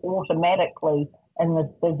so automatically in this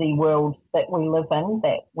busy world that we live in,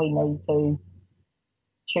 that we need to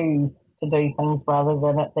choose to do things rather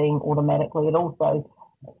than it being automatically. It also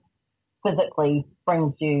physically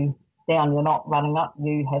brings you down. You're not running up,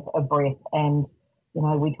 you have a breath. And, you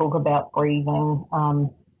know, we talk about breathing.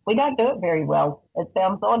 We don't do it very well. It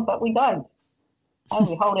sounds odd, but we don't. And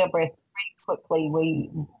we hold our breath very quickly.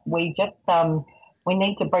 We just we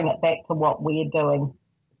need to bring it back to what we're doing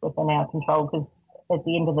within our control, because at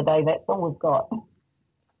the end of the day, that's all we've got.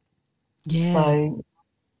 Yeah. So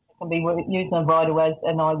it can be used in a variety of ways,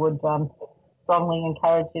 and I would strongly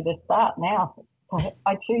encourage you to start now.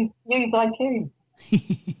 I choose.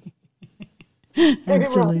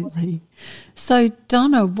 Absolutely. So,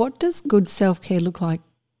 Donna, what does good self-care look like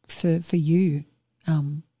for you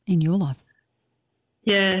in your life?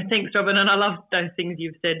 Yeah, thanks, Robin. And I love those things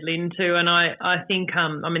you've said, Lynn, too. And I think,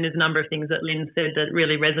 there's a number of things that Lynn said that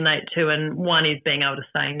really resonate too. And one is being able to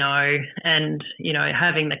say no, and, you know,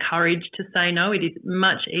 having the courage to say no. It is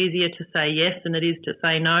much easier to say yes than it is to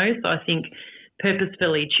say no. So I think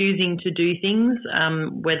purposefully choosing to do things,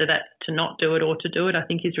 whether that's to not do it or to do it, I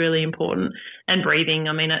think is really important. And breathing,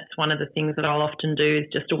 that's one of the things that I'll often do, is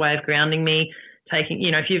just a way of grounding me. Taking, you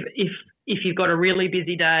know, if you've got a really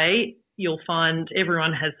busy day, you'll find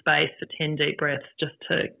everyone has space for 10 deep breaths just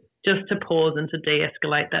to pause and to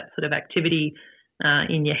de-escalate that sort of activity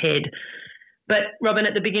in your head. But Robin,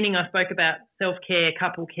 at the beginning I spoke about self-care,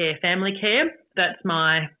 couple care, family care. That's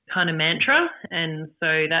my kind of mantra, and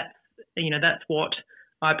so that's what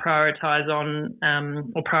I prioritise on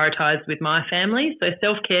or prioritise with my family. So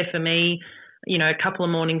self-care for me, a couple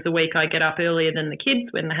of mornings a week I get up earlier than the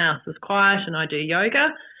kids when the house is quiet, and I do yoga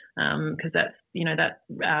because that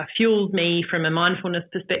fuels me from a mindfulness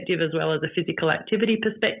perspective as well as a physical activity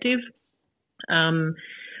perspective.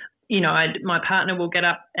 My partner will get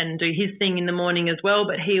up and do his thing in the morning as well,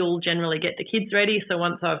 but he'll generally get the kids ready. So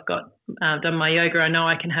once I've got done my yoga, I know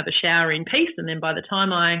I can have a shower in peace. And then by the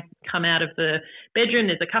time I come out of the bedroom,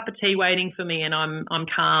 there's a cup of tea waiting for me, and I'm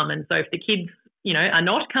calm. And so if the kids, are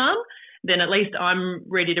not calm, then at least I'm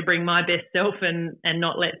ready to bring my best self and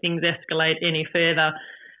not let things escalate any further.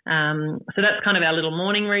 So that's kind of our little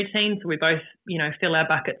morning routine. So we both, fill our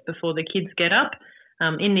buckets before the kids get up.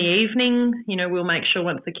 In the evening, we'll make sure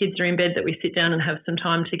once the kids are in bed that we sit down and have some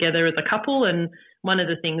time together as a couple. And one of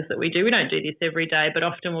the things that we don't do this every day, but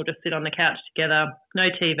often we'll just sit on the couch together, no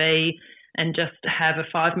TV, and just have a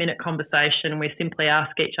 5-minute conversation. We simply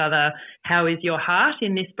ask each other, how is your heart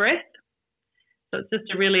in this breath? So it's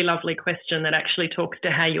just a really lovely question that actually talks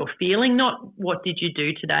to how you're feeling, not what did you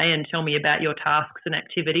do today and tell me about your tasks and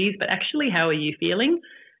activities, but actually how are you feeling?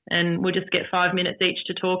 And we'll just get 5 minutes each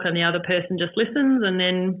to talk, and the other person just listens. And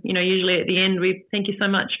then, usually at the end, we thank you so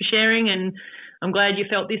much for sharing, and I'm glad you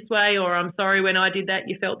felt this way, or I'm sorry when I did that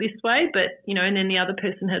you felt this way. But, and then the other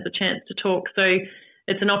person has a chance to talk. So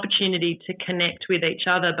it's an opportunity to connect with each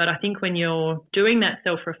other. But I think when you're doing that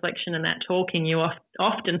self-reflection and that talking, you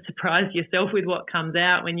often surprise yourself with what comes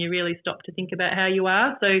out when you really stop to think about how you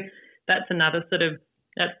are. So that's another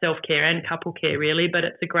that's self-care and couple care really, but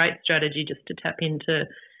it's a great strategy just to tap into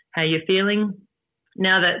how you're feeling.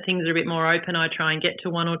 Now that things are a bit more open, I try and get to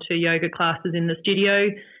 1 or 2 yoga classes in the studio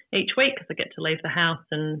each week because I get to leave the house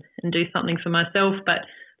and do something for myself. But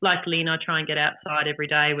like Lynn, I try and get outside every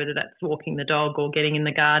day, whether that's walking the dog or getting in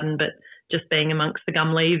the garden, but just being amongst the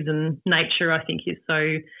gum leaves and nature I think is so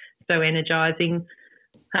energising.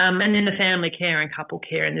 And then the family care and couple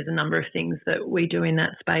care, and there's a number of things that we do in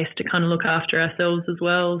that space to kind of look after ourselves as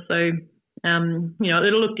well. So,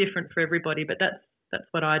 it'll look different for everybody, but that's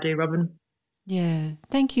what I do, Robin. Yeah,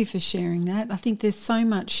 thank you for sharing that. I think there's so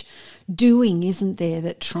much doing, isn't there,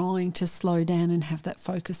 that trying to slow down and have that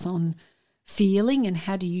focus on feeling, and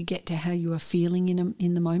how do you get to how you are feeling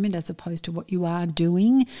in the moment as opposed to what you are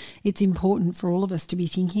doing. It's important for all of us to be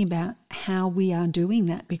thinking about how we are doing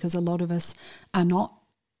that, because a lot of us are not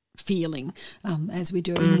feeling as we're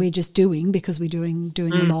doing. We're just doing because we're doing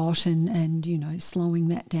a lot, and slowing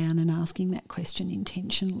that down and asking that question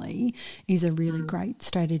intentionally is a really great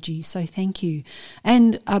strategy. So thank you.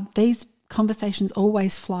 And these conversations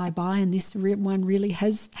always fly by, and this one really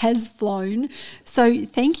has flown. So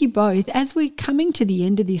thank you both. As we're coming to the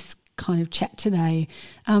end of this kind of chat today,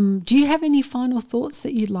 do you have any final thoughts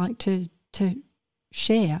that you'd like to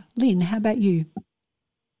share? Lynn, how about you?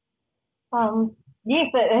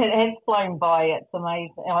 Yes, it has flown by. It's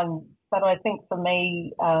amazing. But I think for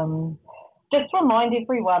me, just remind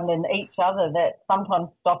everyone and each other that sometimes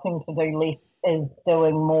stopping to do less is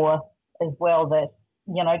doing more as well. That,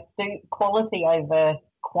 do quality over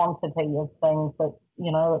quantity of things. That,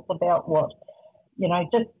 it's about what,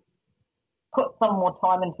 just put some more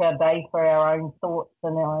time into our day for our own thoughts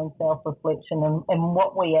and our own self-reflection and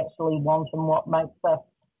what we actually want and what makes us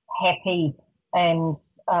happy. And,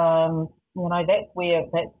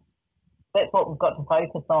 that's what we've got to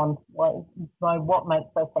focus on. What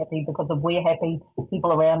makes us happy? Because if we're happy,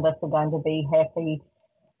 people around us are going to be happy.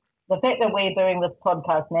 The fact that we're doing this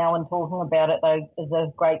podcast now and talking about it, though, is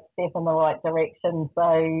a great step in the right direction.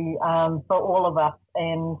 So for all of us,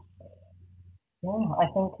 and I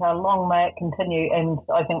think long may it continue. And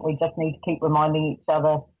I think we just need to keep reminding each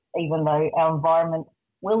other, even though our environment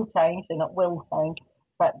will change, and it will change,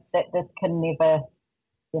 but that this can never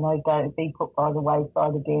go be put by the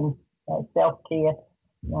wayside again. Self-care,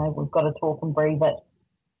 we've got to talk and breathe it,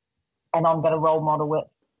 and I'm going to role model it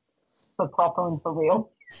for proper and for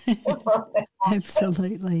real.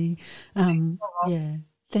 Absolutely. Yeah,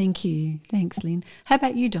 thank you. Thanks, Lynn. How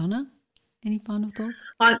about you, Donna? Any final thoughts?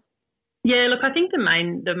 Yeah, look, I think the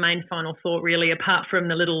main final thought really, apart from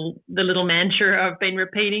the little mantra I've been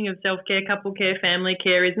repeating of self-care, couple care, family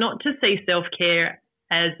care, is not to see self-care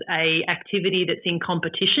as a activity that's in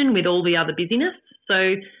competition with all the other busyness.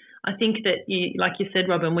 So I think that, like you said,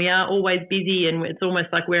 Robin, we are always busy, and it's almost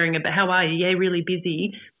like wearing how are you? Yeah, really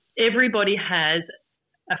busy. Everybody has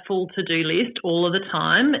a full to-do list all of the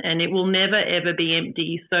time, and it will never, ever be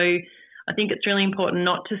empty. So I think it's really important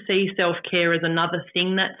not to see self-care as another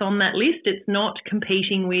thing that's on that list. It's not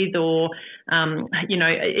competing with or,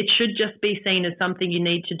 it should just be seen as something you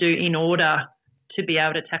need to do in order to be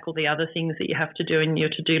able to tackle the other things that you have to do in your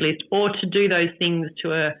to-do list, or to do those things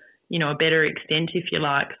to a a better extent, if you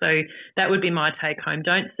like. So that would be my take home.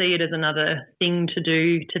 Don't see it as another thing to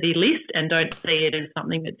do to the list, and don't see it as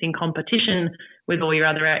something that's in competition with all your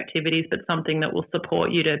other activities, but something that will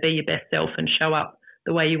support you to be your best self and show up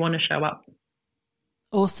the way you want to show up.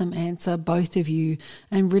 Awesome answer, both of you,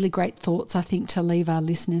 and really great thoughts, I think, to leave our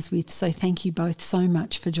listeners with. So thank you both so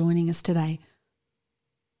much for joining us today.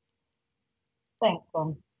 Thanks,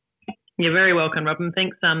 Tom. You're very welcome, Robin.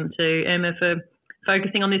 Thanks to Irma for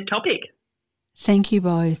focusing on this topic. Thank you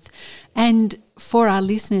both. And for our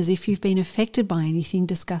listeners, if you've been affected by anything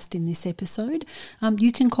discussed in this episode,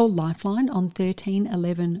 you can call Lifeline on 13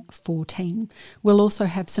 11 14. We'll also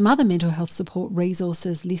have some other mental health support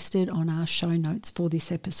resources listed on our show notes for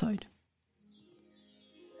this episode.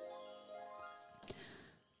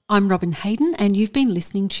 I'm Robin Hayden, and you've been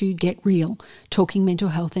listening to Get Real, Talking Mental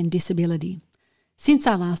Health and Disability. Since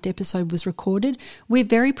our last episode was recorded, we're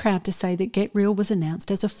very proud to say that Get Real was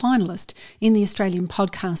announced as a finalist in the Australian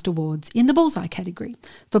Podcast Awards in the Bullseye category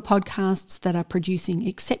for podcasts that are producing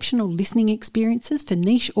exceptional listening experiences for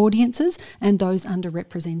niche audiences and those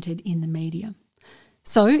underrepresented in the media.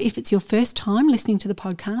 So if it's your first time listening to the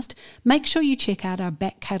podcast, make sure you check out our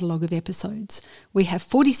back catalogue of episodes. We have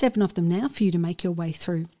 47 of them now for you to make your way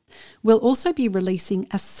through. We'll also be releasing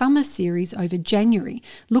a summer series over January,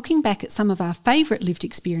 looking back at some of our favourite lived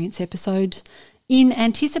experience episodes in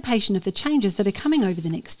anticipation of the changes that are coming over the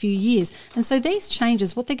next few years. And so these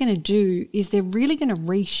changes, what they're going to do is they're really going to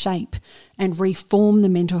reshape and reform the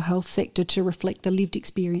mental health sector to reflect the lived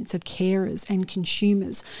experience of carers and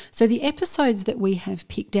consumers. So the episodes that we have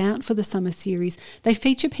picked out for the summer series, they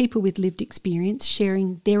feature people with lived experience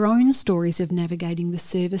sharing their own stories of navigating the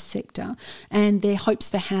service sector and their hopes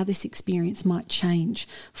for how this experience might change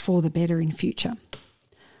for the better in future.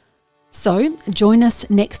 So join us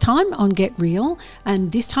next time on Get Real,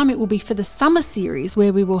 and this time it will be for the summer series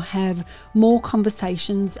where we will have more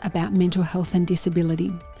conversations about mental health and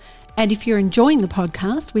disability. And if you're enjoying the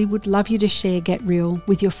podcast, we would love you to share Get Real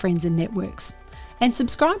with your friends and networks. And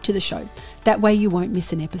subscribe to the show. That way you won't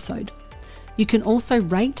miss an episode. You can also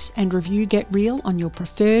rate and review Get Real on your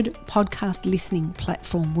preferred podcast listening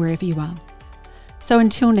platform wherever you are. So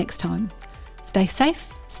until next time, stay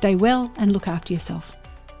safe, stay well, and look after yourself.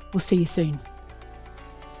 We'll see you soon.